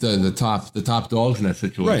the top dogs in that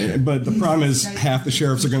situation. Right, but the problem is half the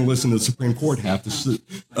sheriffs are going to listen to the Supreme Court, half the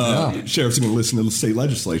sheriffs are going to listen to the state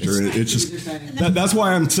legislature. It's just that's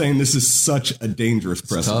why I'm saying this is such a dangerous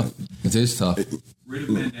precedent. It is tough. writ of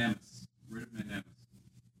mandamus.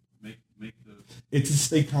 It's a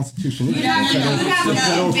state constitution. You have to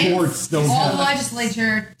Federal courts don't all have the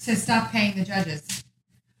legislature to stop paying the judges.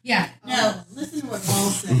 Yeah. No, listen to what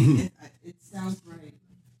Paul's saying. It sounds great.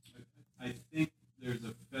 I think there's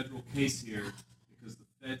a federal case here because the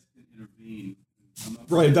feds can intervene.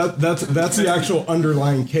 Right, that's the actual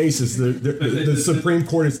underlying case. Is the Supreme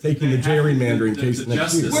Court is taking the gerrymandering case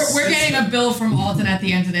next year. We're getting a bill from Alton at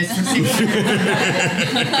the end of this for 6 years.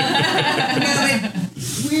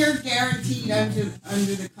 We're guaranteed under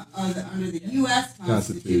the U.S.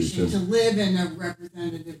 Constitution to live in a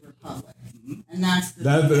representative republic, and that's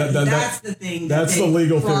the thing. That's the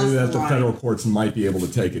legal theory that the federal courts might be able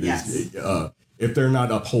to take it. Is if they're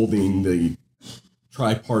not upholding the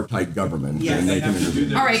tripartite government, then they can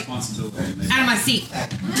intervene. All right, out of my seat.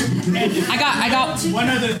 I got one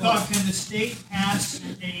other thought. Can the state pass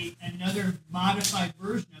another modified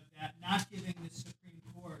version of that, not giving the Supreme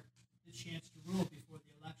Court the chance to rule before the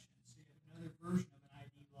election? So you have another version of an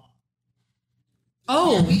ID law.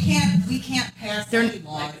 Oh, we can't pass any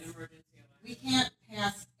laws. We can't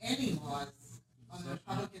pass any laws on the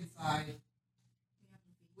Republican side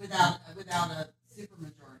without a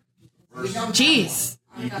supermajority. Jeez.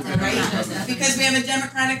 Because we have a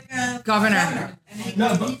Democratic governor.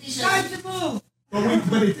 No, Time to move. But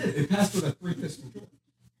it did. It passed with a 3/5 majority.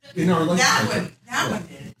 In our legislature. That one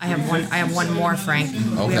did. I have one more, Frank.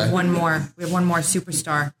 Okay. We have one more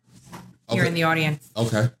superstar here in the audience.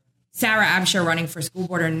 Okay. Sarah Absher running for school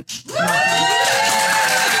board. Come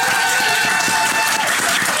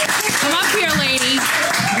up here, lady.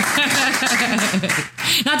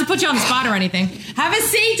 Not to put you on the spot or anything. Have a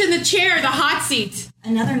seat in the chair, the hot seat.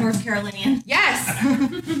 Another North Carolinian. Yes.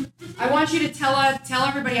 I want you to tell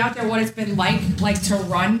everybody out there what it's been like to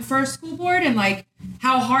run for a school board and like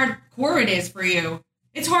how hardcore it is for you.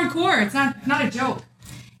 It's hardcore. It's not a joke.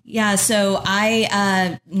 Yeah. So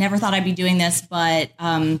I never thought I'd be doing this, but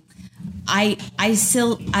I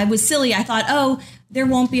was silly. I thought, there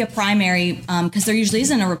won't be a primary because there usually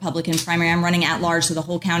isn't a Republican primary. I'm running at large, so the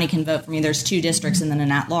whole county can vote for me. There's 2 districts and then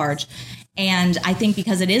an at large. And I think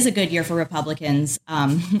because it is a good year for Republicans,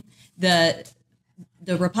 the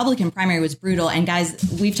Republican primary was brutal. And guys,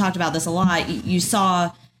 we've talked about this a lot. You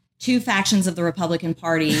saw 2 factions of the Republican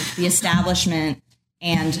Party, the establishment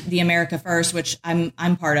and the America First, which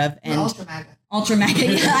I'm part of. And Ultra MAGA. Ultra MAGA.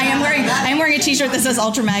 Yeah, I am wearing a T-shirt that says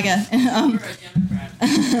Ultra MAGA.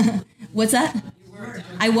 What's that?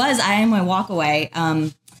 I am a walk away.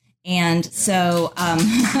 And so,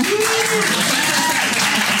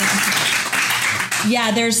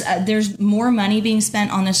 yeah, there's more money being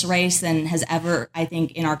spent on this race than has ever, I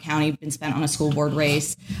think, in our county been spent on a school board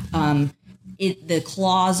race. The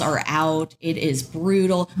claws are out. It is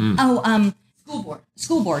brutal.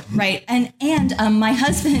 School board, right? And my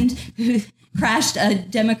husband who crashed a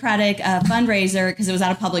Democratic fundraiser because it was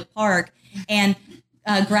at a public park and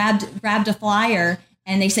grabbed a flyer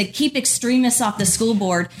and they said, keep extremists off the school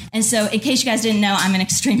board. And so, in case you guys didn't know, I'm an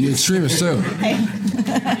extremist. You're extremist too.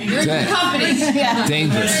 You're in company. Yeah.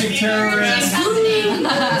 Dangerous.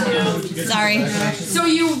 Sorry. So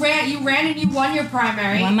you ran and you won your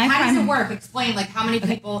primary. Won my How does primary. it work? Explain, like how many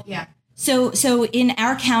people? Yeah. So in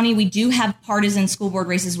our county, we do have partisan school board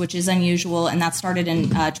races, which is unusual, and that started in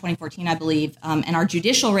 2014, I believe. And our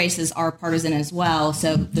judicial races are partisan as well.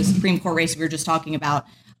 So the Supreme Court race we were just talking about,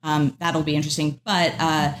 that'll be interesting. But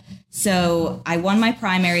so I won my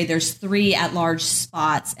primary. There's 3 at-large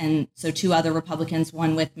spots, and so 2 other Republicans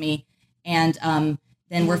won with me. And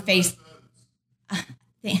then we're faced.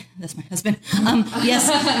 That's my husband.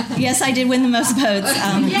 Yes, I did win the most votes.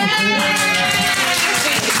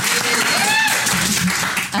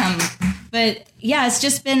 But yeah,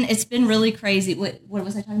 it's been really crazy. What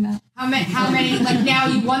was I talking about? How many? Like now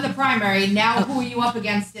you won the primary. Now who are you up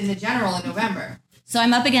against in the general in November? So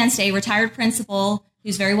I'm up against a retired principal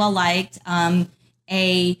who's very well liked,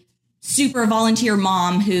 a super volunteer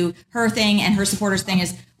mom who her thing and her supporters thing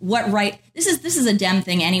is what right. This is a Dem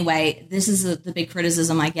thing anyway. This is the big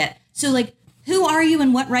criticism I get. So like, who are you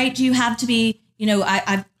and what right do you have to be? You know,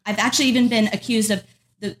 I've actually even been accused of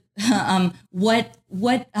the what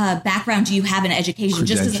background do you have in education?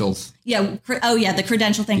 Credentials. The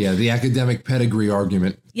credential thing. Yeah, the academic pedigree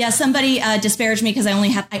argument. Yeah, somebody disparaged me because I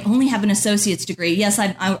only have an associate's degree. Yes,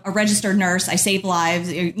 I'm a registered nurse. I save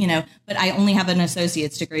lives, you know, but I only have an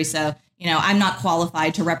associate's degree. So, you know, I'm not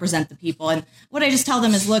qualified to represent the people. And what I just tell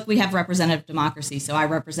them is, look, we have representative democracy. So I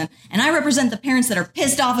represent the parents that are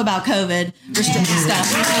pissed off about COVID restriction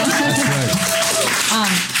stuff. That's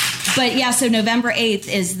right. But yeah, so November 8th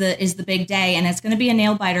is the big day, and it's going to be a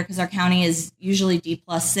nail biter because our county is usually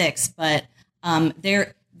D+6. But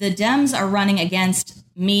the Dems are running against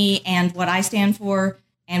me and what I stand for,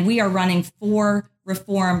 and we are running for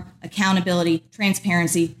reform, accountability,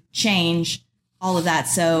 transparency, change, all of that.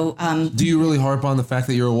 So, do you really harp on the fact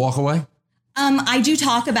that you're a walk away? I do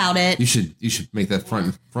talk about it. You should make that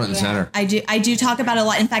front and center. I do talk about it a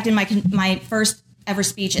lot. In fact, in my first ever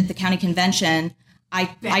speech at the county convention, I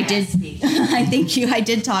did. I thank you. I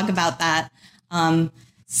did talk about that.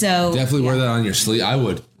 So definitely wear that on your sleeve. I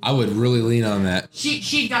would really lean on that.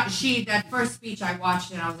 She that first speech I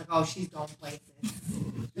watched and I was like, oh, she's going places.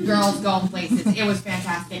 The girl's going places. It was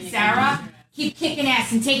fantastic. Sarah, keep kicking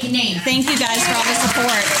ass and taking names. Thank you guys for all the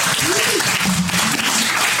support.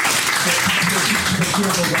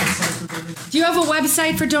 Do you have a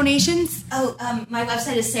website for donations? Oh, my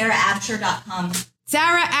website is sarahabsher.com.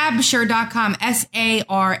 SarahAbsher.com.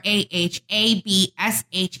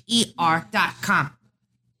 SarahAbsher.com.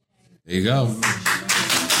 There you go.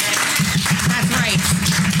 That's right.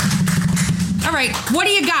 All right. What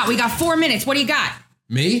do you got? We got 4 minutes. What do you got?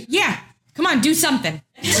 Me? Yeah. Come on, do something.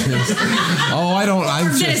 Oh, I don't.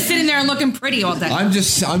 I'm just sitting there and looking pretty all day. I'm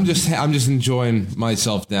just enjoying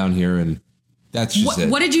myself down here, and that's just it.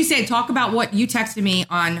 What did you say? Talk about what you texted me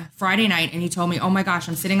on Friday night, and you told me, "Oh my gosh,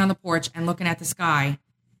 I'm sitting on the porch and looking at the sky."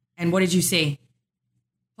 And what did you see?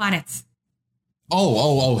 Planets.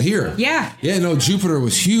 Oh, here. Yeah. Yeah, no, Jupiter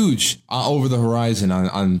was huge over the horizon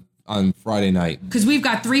on Friday night. Because we've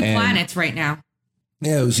got 3 planets right now.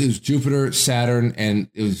 Yeah, it was Jupiter, Saturn, and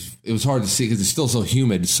it was hard to see because it's still so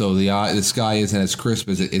humid. So the sky isn't as crisp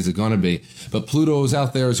as it going to be. But Pluto was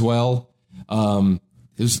out there as well. It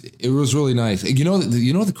was really nice. You know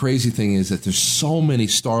the crazy thing is that there's so many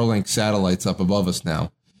Starlink satellites up above us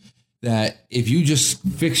now that if you just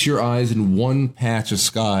fix your eyes in one patch of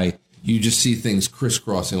sky, you just see things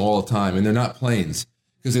crisscrossing all the time, and they're not planes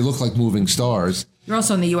because they look like moving stars. You're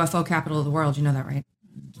also in the UFO capital of the world. You know that, right?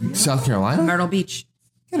 South Carolina? Myrtle Beach.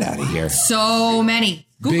 Get out of here. So many.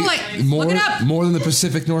 Google it. Look it up. More than the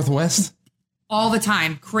Pacific Northwest? All the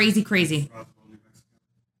time. Crazy.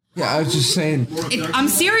 Yeah, I was just saying. I'm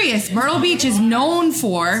serious. Myrtle Beach is known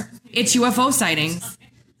for its UFO sightings.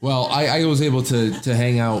 Well, I was able to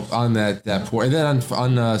hang out on that port. And then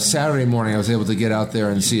on Saturday morning, I was able to get out there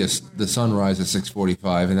and see the sunrise at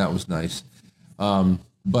 6:45, and that was nice.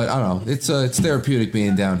 But I don't know. It's therapeutic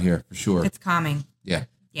being down here, for sure. It's calming. Yeah.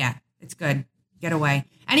 Yeah, it's good. Get away.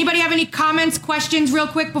 Anybody have any comments, questions real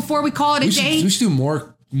quick before we call it a day? We should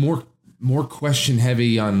do more question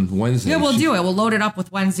heavy on Wednesday. Yeah, we'll do it. We'll load it up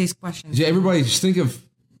with Wednesday's questions. Yeah, everybody just think of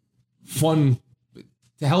fun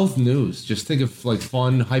health news. Just think of like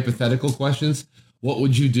fun hypothetical questions. What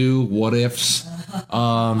would you do? What ifs?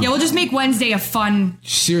 Yeah, we'll just make Wednesday a fun.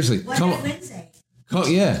 Seriously, come up with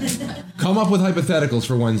hypotheticals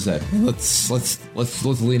for Wednesday. Let's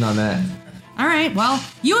lean on that. All right. Well,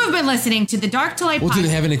 you have been listening to the Dark to Light Well, podcast. do they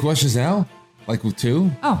have any questions now? Like with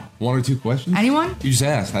 2? Oh. 1 or 2 questions? Anyone? You just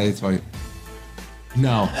asked. I tell you.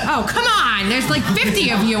 No. Oh, come on. There's like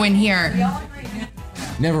 50 of you in here.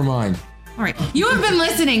 Never mind. All right. You have been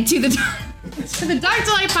listening to the Dark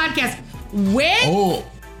to Light podcast with... Oh.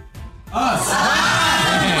 Us.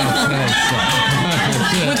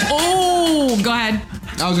 Go ahead.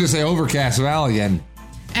 I was going to say Overcast Val again.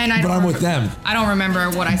 And but I'm with them. I don't remember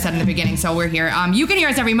what I said in the beginning, so we're here. You can hear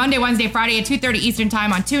us every Monday, Wednesday, Friday at 2:30 Eastern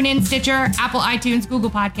Time on TuneIn, Stitcher, Apple iTunes, Google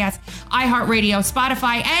Podcasts, iHeartRadio,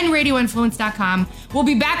 Spotify, and RadioInfluence.com. We'll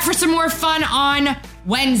be back for some more fun on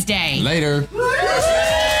Wednesday. Later.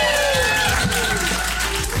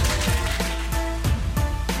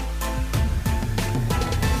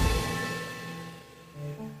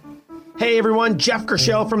 Hey everyone, Jeff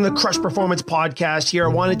Kershell from the Crush Performance Podcast here. I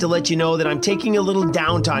wanted to let you know that I'm taking a little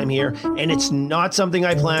downtime here, and it's not something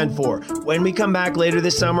I planned for. When we come back later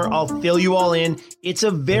this summer, I'll fill you all in. It's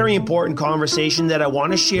a very important conversation that I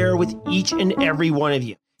want to share with each and every one of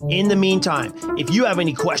you. In the meantime, if you have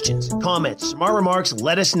any questions, comments, smart remarks,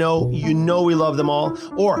 let us know. You know we love them all.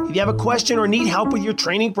 Or if you have a question or need help with your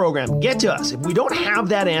training program, get to us. If we don't have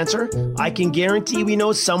that answer, I can guarantee we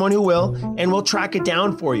know someone who will, and we'll track it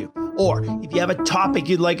down for you. Or if you have a topic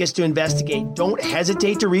you'd like us to investigate, don't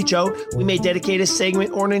hesitate to reach out. We may dedicate a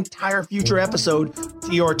segment or an entire future episode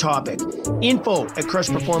to your topic. info@Crush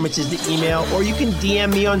Performance is the email, or you can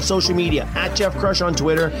DM me on social media @Jeff Crush on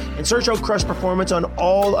Twitter and search out Crush Performance on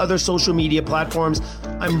all other social media platforms.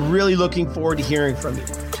 I'm really looking forward to hearing from you.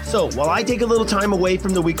 So while I take a little time away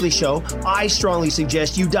from the weekly show, I strongly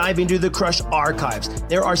suggest you dive into the Crush archives.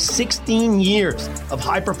 There are 16 years of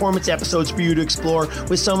high performance episodes for you to explore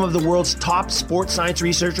with some of the world's top sports science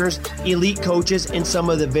researchers, elite coaches, and some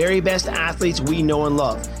of the very best athletes we know and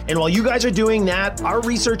love. And while you guys are doing that, our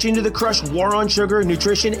research into the Crush war on sugar,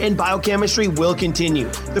 nutrition, and biochemistry will continue.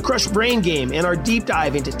 The Crush brain game and our deep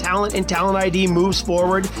dive into talent and talent ID moves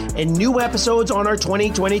forward, and new episodes on our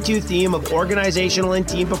 2022 theme of organizational and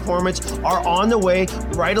team performance are on the way,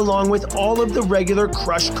 right along with all of the regular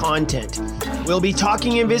Crush content. We'll be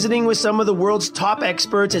talking and visiting with some of the world's top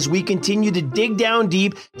experts as we continue to dig down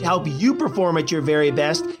deep to help you perform at your very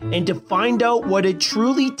best and to find out what it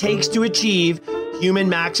truly takes to achieve human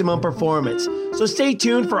maximum performance. So stay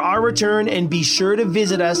tuned for our return and be sure to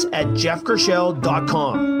visit us at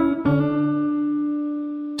jeffkershell.com.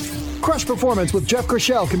 Crush Performance with Jeff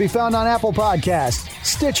Kershell can be found on Apple Podcasts,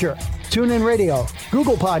 Stitcher, TuneIn Radio,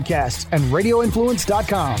 Google Podcasts, and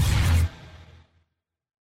RadioInfluence.com.